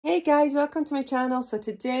Hey guys, welcome to my channel. So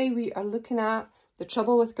today we are looking at The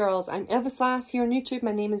Trouble with Girls. I'm Elvislass here on YouTube.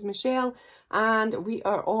 My name is Michelle and we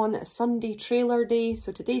are on Sunday trailer day.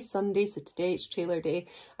 So today's Sunday, so today it's trailer day.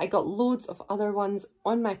 I got loads of other ones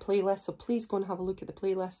on my playlist, so please go and have a look at the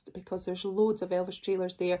playlist because there's loads of Elvis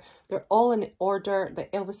trailers there. They're all in order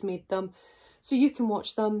that Elvis made them, so you can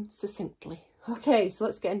watch them succinctly. Okay, so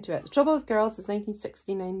let's get into it. The Trouble with Girls is a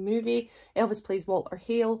 1969 movie. Elvis plays Walter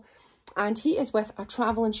Hale. And he is with a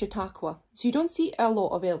travelling Chautauqua. So you don't see a lot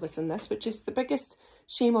of Elvis in this, which is the biggest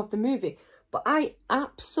shame of the movie. But I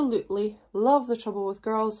absolutely love The Trouble with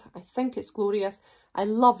Girls. I think it's glorious. I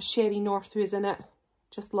love Sherry North, who is in it.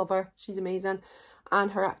 Just love her. She's amazing.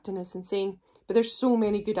 And her acting is insane. But there's so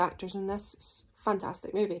many good actors in this. It's a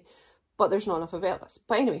fantastic movie. But there's not enough of Elvis.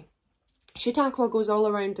 But anyway, Chautauqua goes all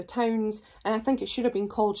around the towns. And I think it should have been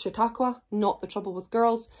called Chautauqua, not The Trouble with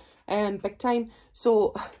Girls. Big time.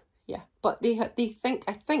 So... yeah, but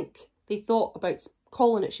I think they thought about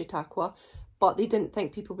calling it Chautauqua, but they didn't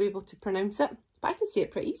think people would be able to pronounce it. But I can say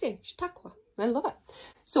it pretty easy, Chautauqua. I love it.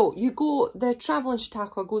 So the travelling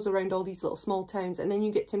Chautauqua goes around all these little small towns, and then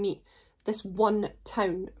you get to meet this one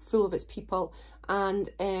town full of its people and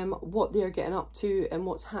what they're getting up to and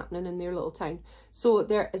what's happening in their little town. So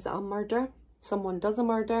there is a murder. Someone does a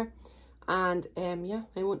murder. And yeah,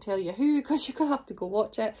 I won't tell you who because you're going to have to go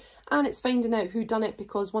watch it. And it's finding out who done it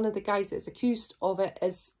because one of the guys that's accused of it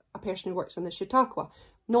is a person who works in the Chautauqua.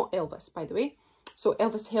 Not Elvis, by the way. So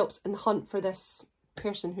Elvis helps in the hunt for this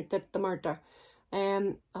person who did the murder.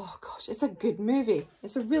 Oh gosh, it's a good movie.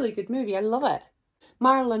 It's a really good movie. I love it.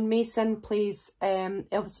 Marilyn Mason plays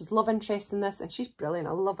Elvis's love interest in this, and she's brilliant.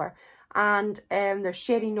 I love her. And there's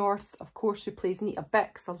Sherry North, of course, who plays Nita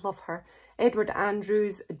Bix. I love her. Edward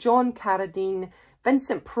Andrews, John Carradine,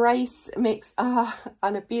 Vincent Price makes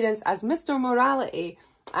an appearance as Mr. Morality.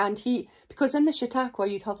 And because in the Chautauqua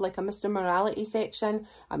you'd have like a Mr. Morality section,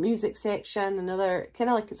 a music section, another kind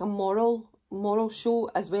of like it's a moral show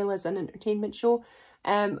as well as an entertainment show.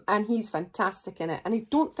 And he's fantastic in it. And I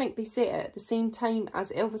don't think they set it at the same time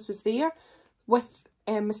as Elvis was there with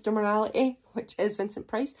Mr. Morality, which is Vincent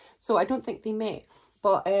Price. So I don't think they met.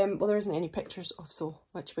 But, well, there isn't any pictures of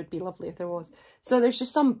which would be lovely if there was. So there's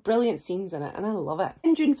just some brilliant scenes in it, and I love it.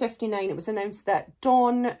 In June '59, it was announced that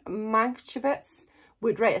Don Mankiewicz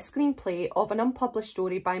would write a screenplay of an unpublished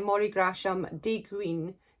story by Maury Gresham, Day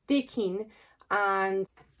Keane, and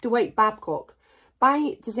Dwight Babcock.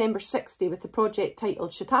 By December '60, with the project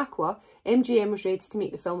titled Chautauqua, MGM was ready to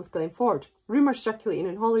make the film with Glenn Ford. Rumours circulating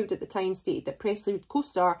in Hollywood at the time stated that Presley would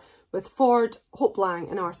co-star with Ford, Hope Lang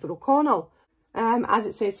and Arthur O'Connell. As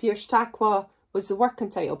it says here, Chautauqua was the working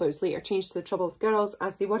title, but it was later changed to The Trouble with Girls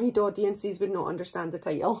as they worried audiences would not understand the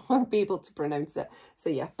title or be able to pronounce it. So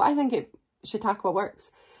yeah, but I think Chautauqua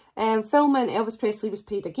works. Filming, Elvis Presley was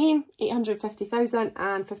paid again, $850,000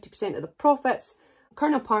 and 50% of the profits.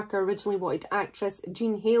 Colonel Parker originally wanted actress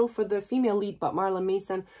Jean Hale for the female lead, but Marilyn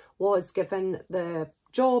Mason was given the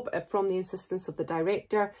job from the insistence of the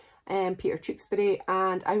director, Peter Tewksbury,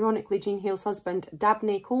 and ironically Jean Hale's husband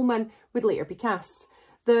Dabney Coleman would later be cast.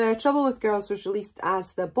 The Trouble with Girls was released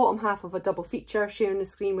as the bottom half of a double feature, sharing the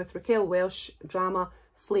screen with Raquel Welch drama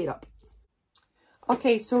Flare Up.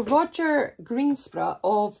 Okay, so Roger Greenspan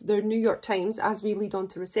of the New York Times, as we lead on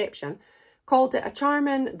to reception, called it a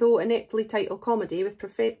charming though ineptly titled comedy with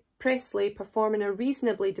Presley performing a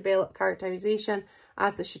reasonably developed characterisation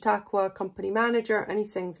as the Chautauqua company manager, and he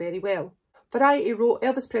sings very well. Variety wrote,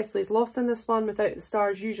 Elvis Presley is lost in this one without the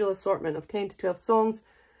star's usual assortment of 10 to 12 songs.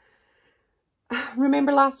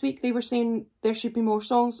 Remember last week they were saying there should be more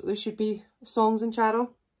songs, there should be songs in Charo,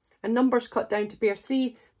 and numbers cut down to bare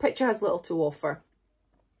 3. Picture has little to offer.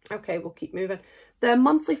 Okay, we'll keep moving. The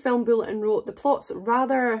Monthly Film Bulletin wrote, the plot's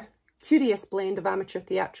rather curious blend of amateur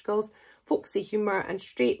theatricals, folksy humour and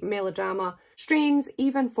straight melodrama strains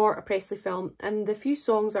even for a Presley film, and the few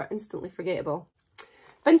songs are instantly forgettable.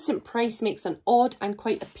 Vincent Price makes an odd and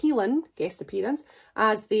quite appealing guest appearance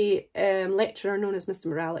as the lecturer known as Mr.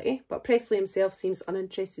 Morality, but Presley himself seems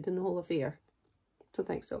uninterested in the whole affair. Don't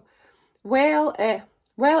think so. Well, it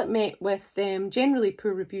met with generally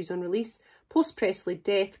poor reviews on release, post-Presley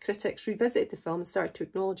death, critics revisited the film and started to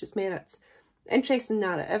acknowledge its merits. Interesting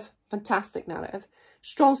narrative, fantastic narrative,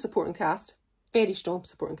 strong supporting cast, very strong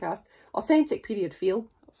supporting cast, authentic period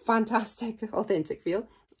feel, fantastic authentic feel,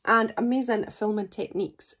 and amazing filming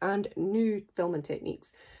techniques and new filming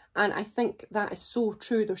techniques. And I think that is so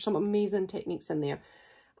true. There's some amazing techniques in there.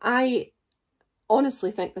 I honestly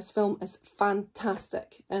think this film is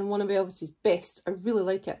fantastic and one of Elvis's best. I really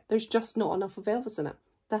like it. There's just not enough of Elvis in it.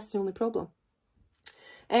 That's the only problem.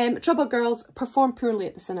 Trouble Girls performed poorly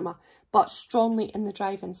at the cinema, but strongly in the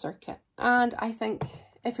drive-in circuit. And I think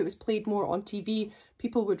if it was played more on TV,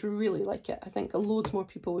 people would really like it. I think loads more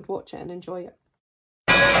people would watch it and enjoy it.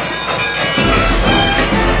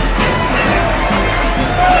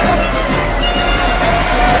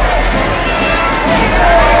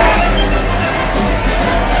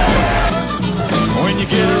 When you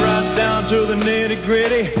get right down to the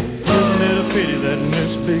nitty-gritty, isn't it a pity that in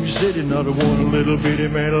this big city not a one little bitty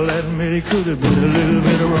man of that many could have been a little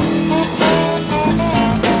bit wrong.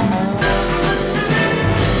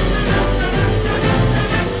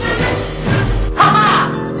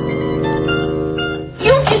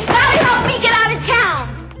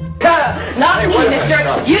 Not me, mister.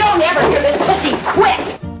 You don't ever hear this pussy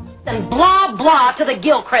quit. And blah, blah to the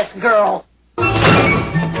Gilchrist girl.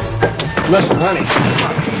 Listen, honey.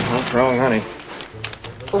 What's wrong, honey?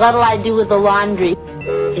 What'll I do with the laundry?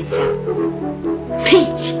 It's a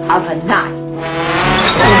peach of a night.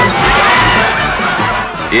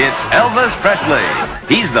 It's Elvis Presley.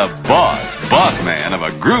 He's the boss man of a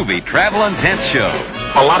groovy travel tent show.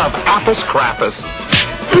 A lot of apples crappers.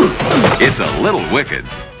 It's a little wicked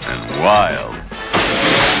and wild.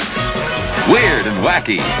 Weird and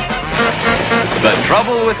wacky. The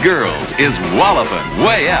Trouble with Girls is walloping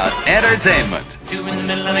way out entertainment. 2 in the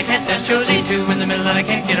middle and I can't, that's Josie. 2 in the middle and I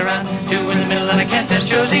can't get around. 2 in the middle and I can't, that's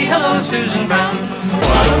Josie. Hello, Susan Brown.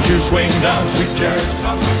 Why don't you swing down, sweet Jerry?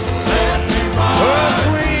 Oh,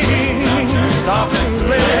 swing, stop and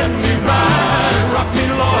let me ride. Rock me,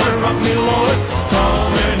 Lord,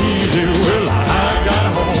 strong and easy. Well, I got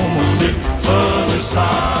home on the other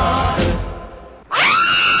side.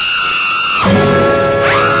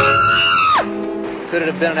 Could it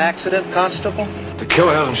have been an accident, Constable? The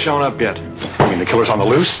killer hasn't shown up yet. I mean, the killer's on the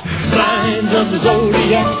loose? Signs of the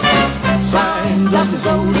zodiac, signs of the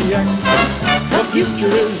zodiac. The future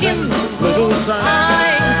is in the little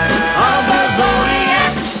sign of the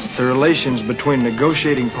zodiac. The relations between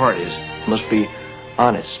negotiating parties must be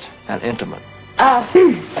honest and intimate. Oh,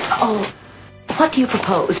 what do you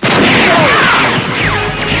propose?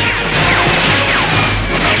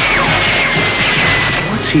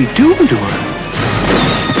 What's he doing to her?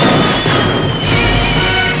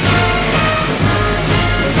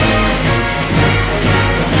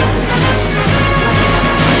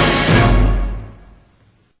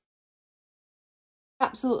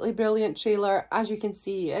 Absolutely brilliant trailer. As you can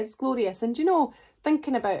see, it's glorious. And you know,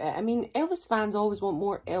 thinking about it, I mean, Elvis fans always want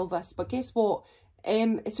more Elvis, but guess what?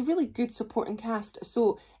 It's a really good supporting cast.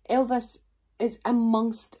 So Elvis is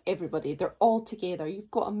amongst everybody. They're all together.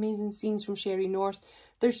 You've got amazing scenes from Sherry North.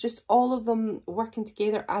 There's just all of them working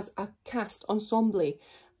together as a cast ensemble.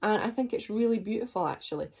 And I think it's really beautiful,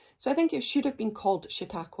 actually. So I think it should have been called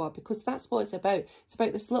Chautauqua, because that's what it's about. It's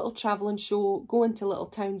about this little travelling show, going to little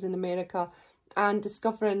towns in America and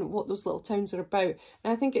discovering what those little towns are about.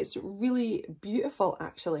 And I think it's really beautiful,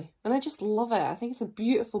 actually. And I just love it. I think it's a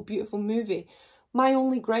beautiful, beautiful movie. My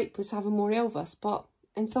only gripe was having more Elvis, but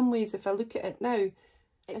in some ways, if I look at it now,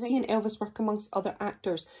 it's seeing Elvis work amongst other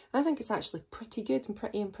actors. I think it's actually pretty good and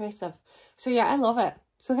pretty impressive. So yeah, I love it.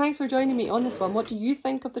 So thanks for joining me on this one. What do you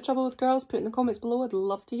think of The Trouble with Girls? Put in the comments below. I'd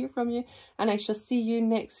love to hear from you. And I shall see you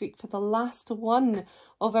next week for the last one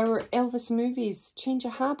of our Elvis movies. Change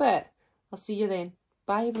a habit. I'll see you then.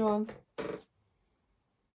 Bye, everyone.